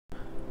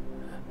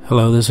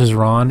Hello, this is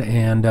Ron,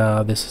 and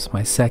this is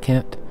my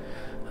second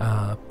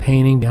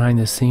painting behind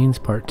the scenes,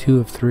 part 2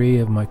 of 3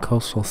 of my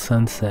coastal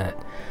sunset.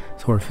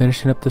 So we're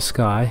finishing up the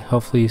sky.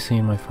 Hopefully you've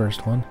seen my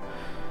first one,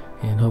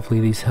 and hopefully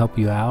these help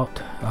you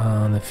out.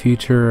 In the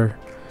future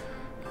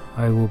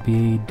I will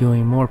be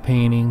doing more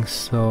paintings,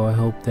 so I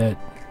hope that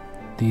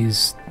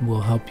these will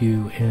help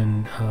you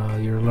in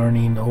your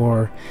learning,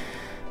 or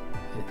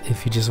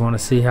if you just want to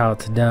see how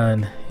it's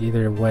done.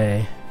 Either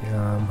way,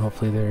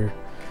 hopefully they're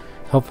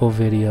helpful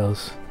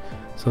videos.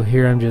 So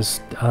here I'm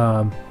just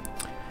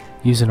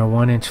using a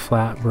 1-inch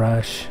flat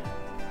brush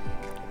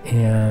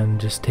and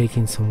just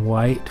taking some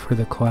white for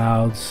the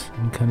clouds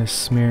and kind of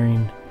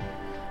smearing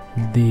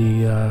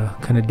the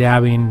kind of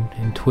dabbing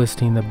and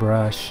twisting the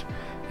brush,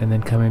 and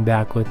then coming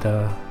back with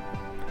a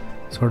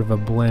sort of a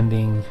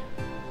blending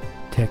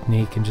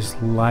technique and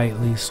just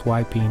lightly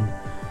swiping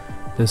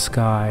the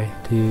sky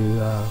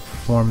to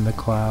form the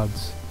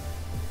clouds.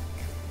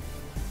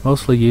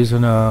 Mostly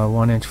using a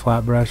 1-inch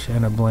flat brush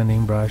and a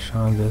blending brush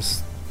on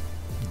this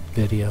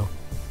video.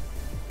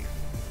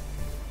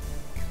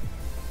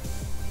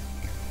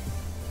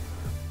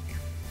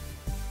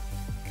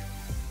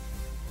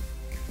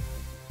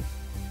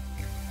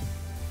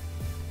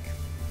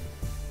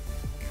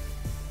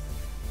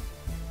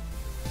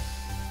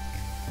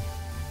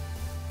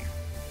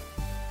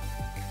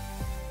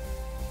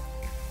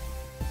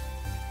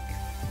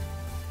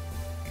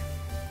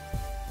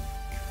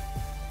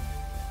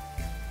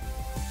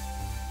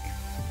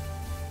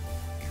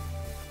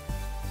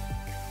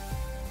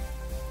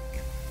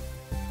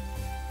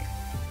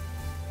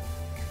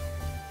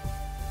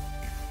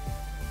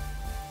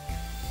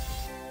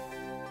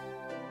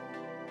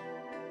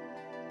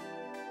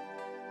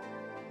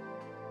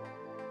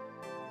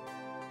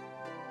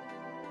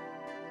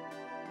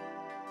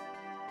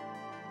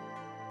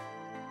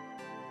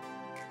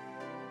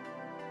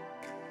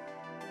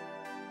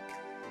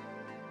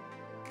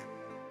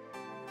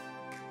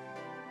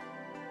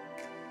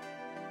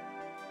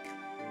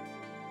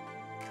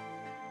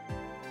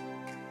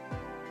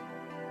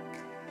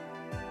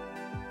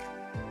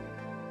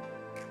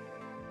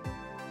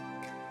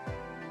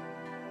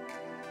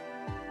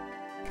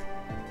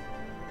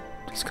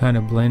 Just kind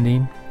of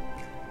blending,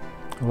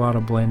 a lot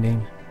of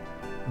blending,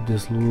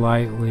 just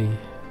lightly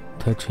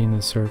touching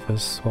the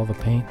surface while the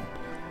paint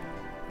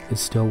is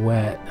still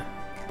wet.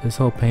 This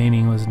whole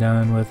painting was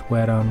done with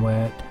wet on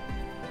wet,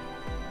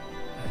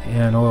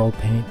 and oil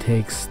paint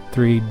takes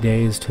 3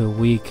 days to a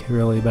week,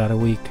 really about a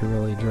week to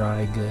really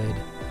dry good.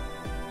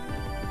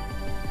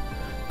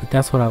 But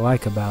that's what I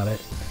like about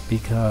it,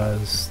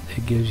 because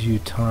it gives you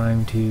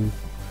time to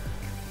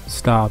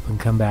stop and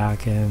come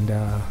back and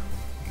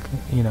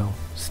you know,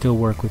 still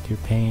work with your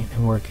paint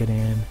and work it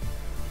in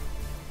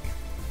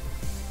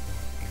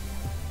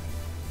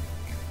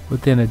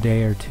within a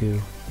day or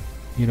two.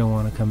 You don't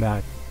want to come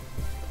back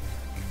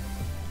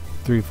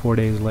 3-4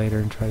 days later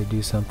and try to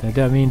do something.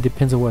 I mean, it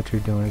depends on what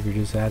you're doing, if you're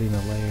just adding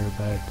a layer,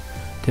 but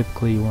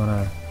typically you want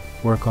to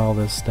work all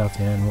this stuff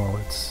in while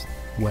it's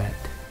wet.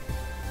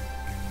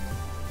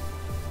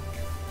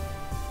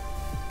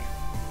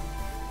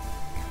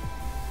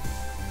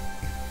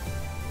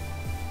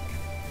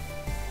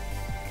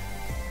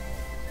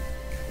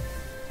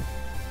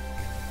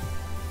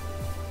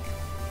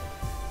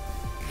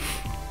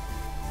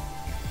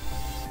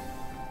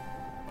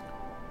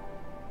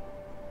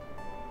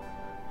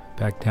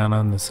 Back down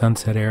on the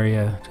sunset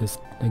area, just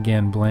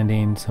again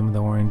blending some of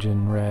the orange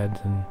and reds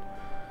and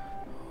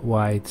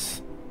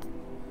whites.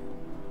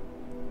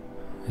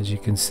 As you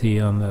can see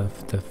on the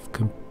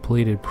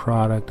completed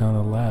product on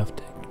the left,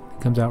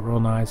 it comes out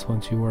real nice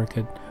once you work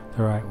it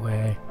the right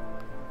way.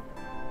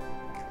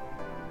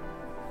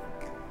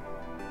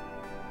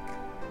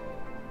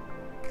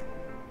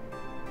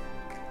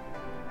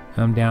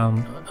 I'm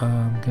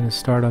going to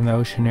start on the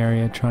ocean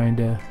area, trying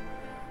to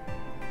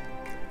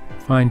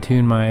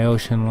fine-tune my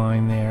ocean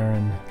line there,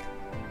 and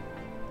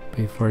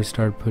before I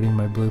start putting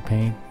my blue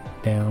paint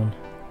down.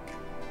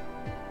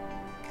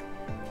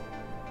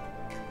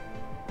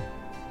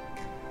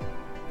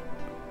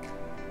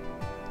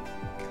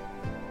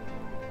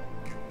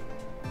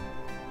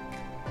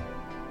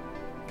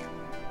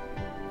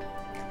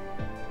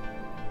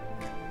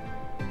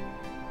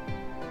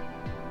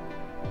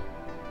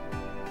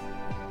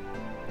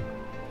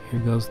 Here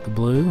goes the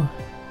blue.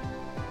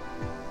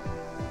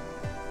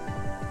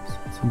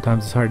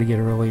 Sometimes it's hard to get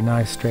a really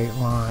nice straight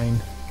line,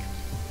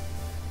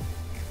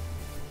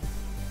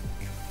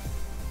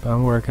 but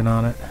I'm working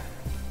on it.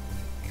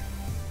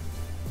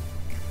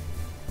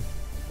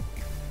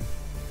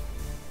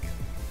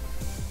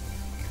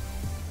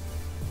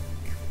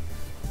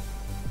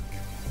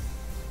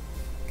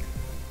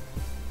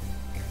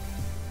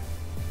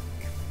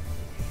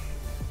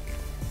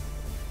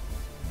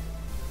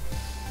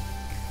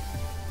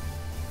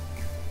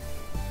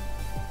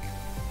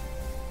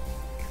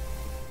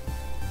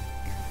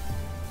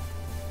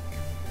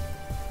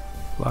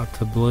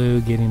 Lots of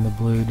blue, getting the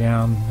blue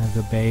down at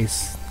the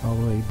base all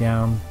the way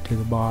down to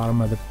the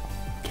bottom of the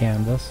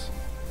canvas.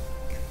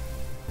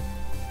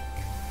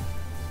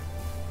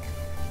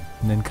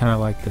 And then kind of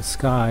like the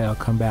sky, I'll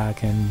come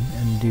back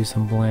and do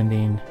some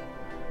blending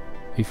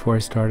before I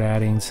start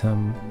adding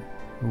some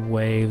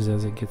waves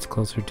as it gets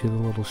closer to the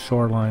little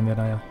shoreline that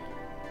I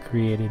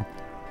created.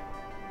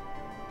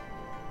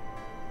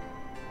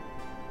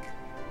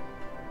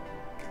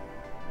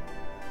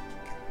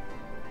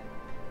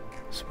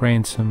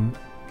 Spraying some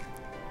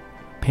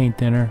paint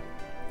thinner.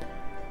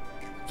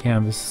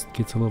 Canvas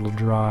gets a little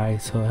dry,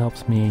 so it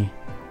helps me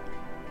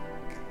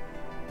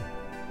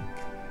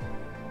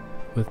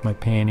with my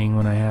painting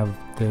when I have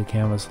the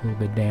canvas a little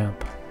bit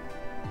damp.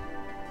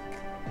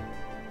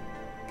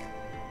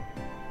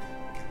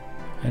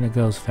 And it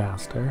goes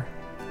faster.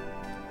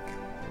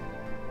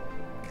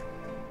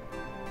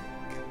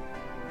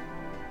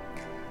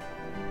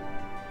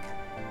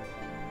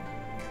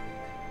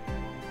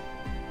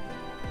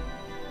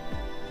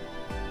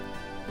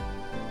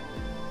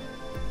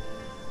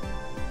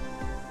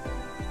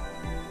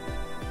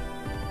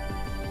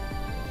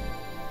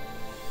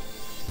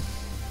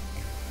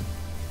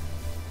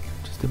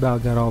 Just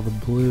about got all the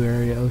blue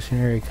area, ocean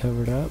area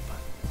covered up.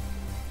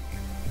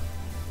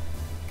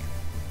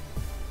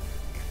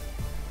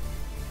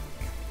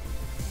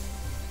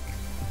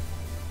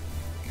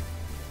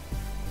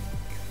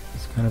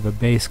 Kind of a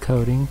base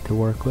coating to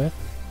work with.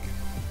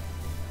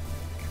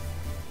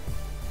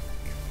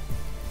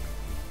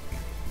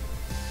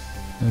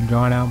 I'm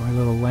drawing out my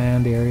little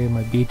land area,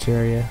 my beach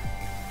area.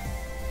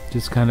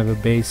 Just kind of a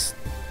base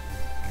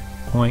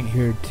point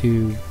here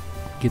to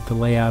get the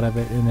layout of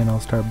it, and then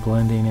I'll start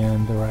blending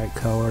in the right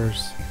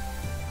colors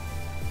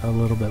a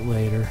little bit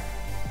later.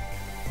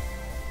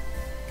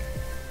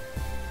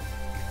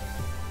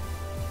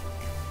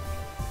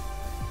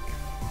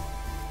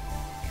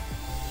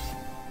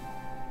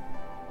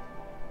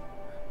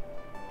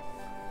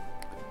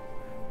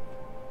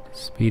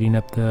 Speeding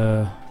up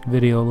the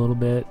video a little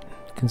bit,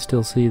 you can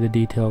still see the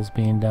details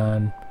being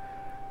done.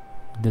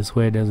 This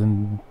way it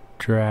doesn't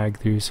drag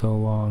through so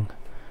long.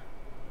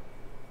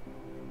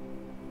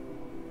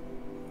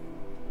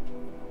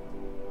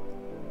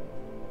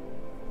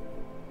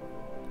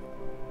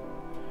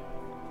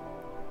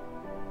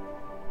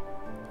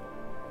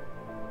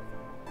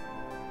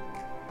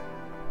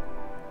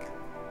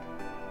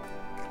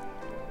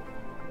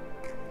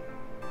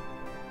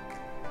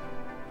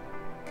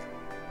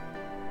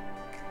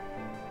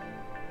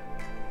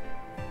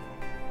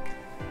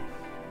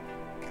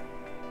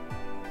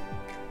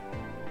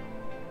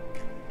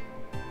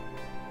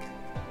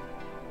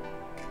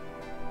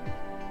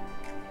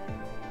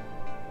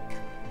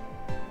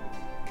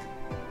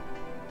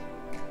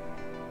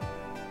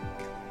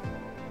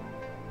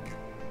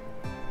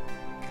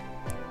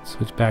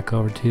 Switch back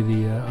over to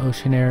the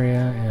ocean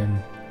area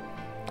and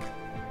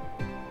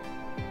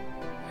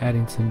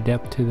adding some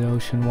depth to the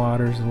ocean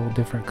waters, a little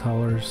different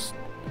colors,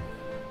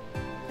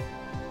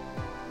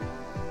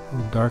 a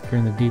little darker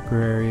in the deeper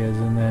areas,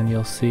 and then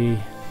you'll see,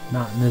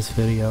 not in this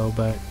video,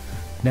 but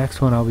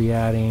next one I'll be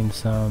adding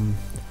some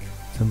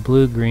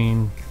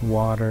blue-green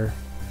water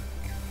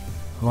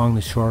along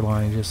the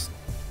shoreline, just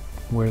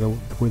where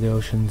the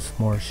ocean's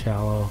more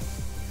shallow.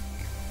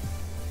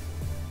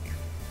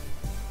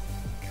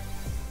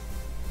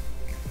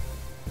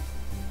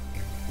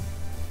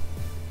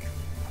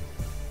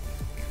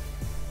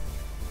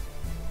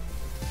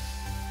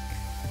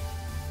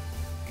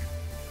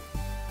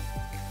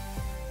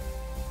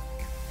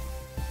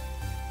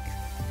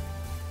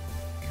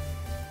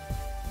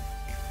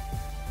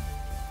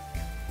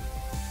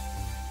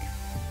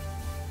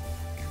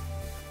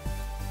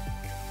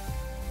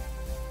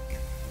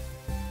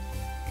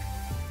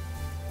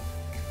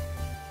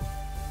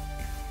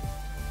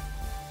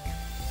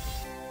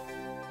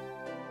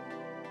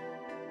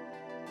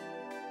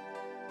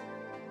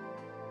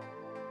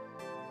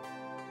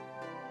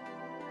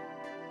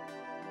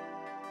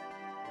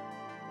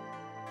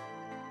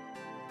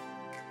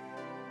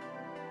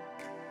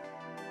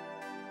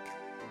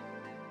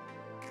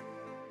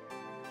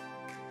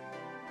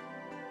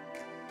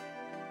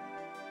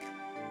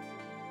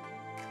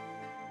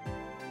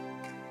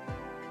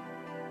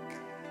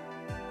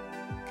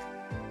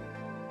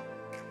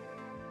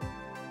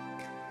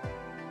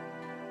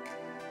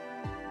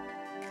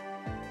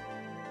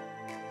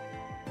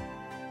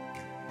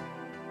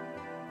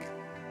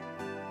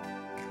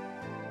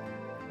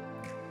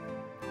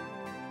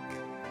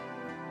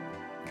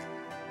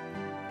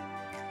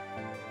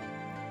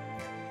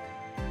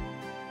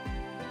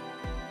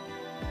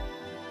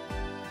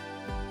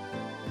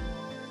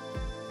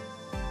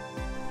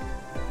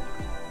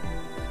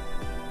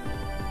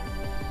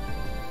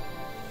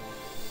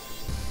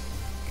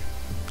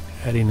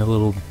 Adding a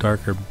little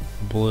darker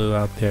blue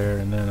out there,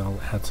 and then I'll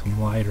add some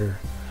lighter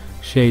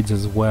shades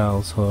as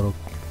well, so it'll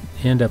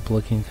end up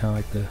looking kind of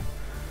like the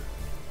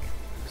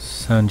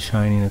sun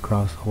shining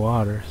across the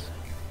waters.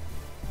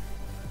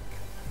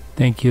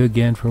 Thank you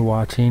again for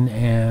watching,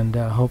 and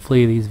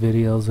hopefully these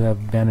videos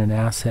have been an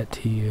asset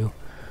to you.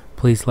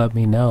 Please let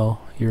me know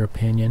your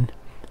opinion,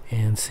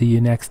 and see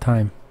you next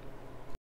time.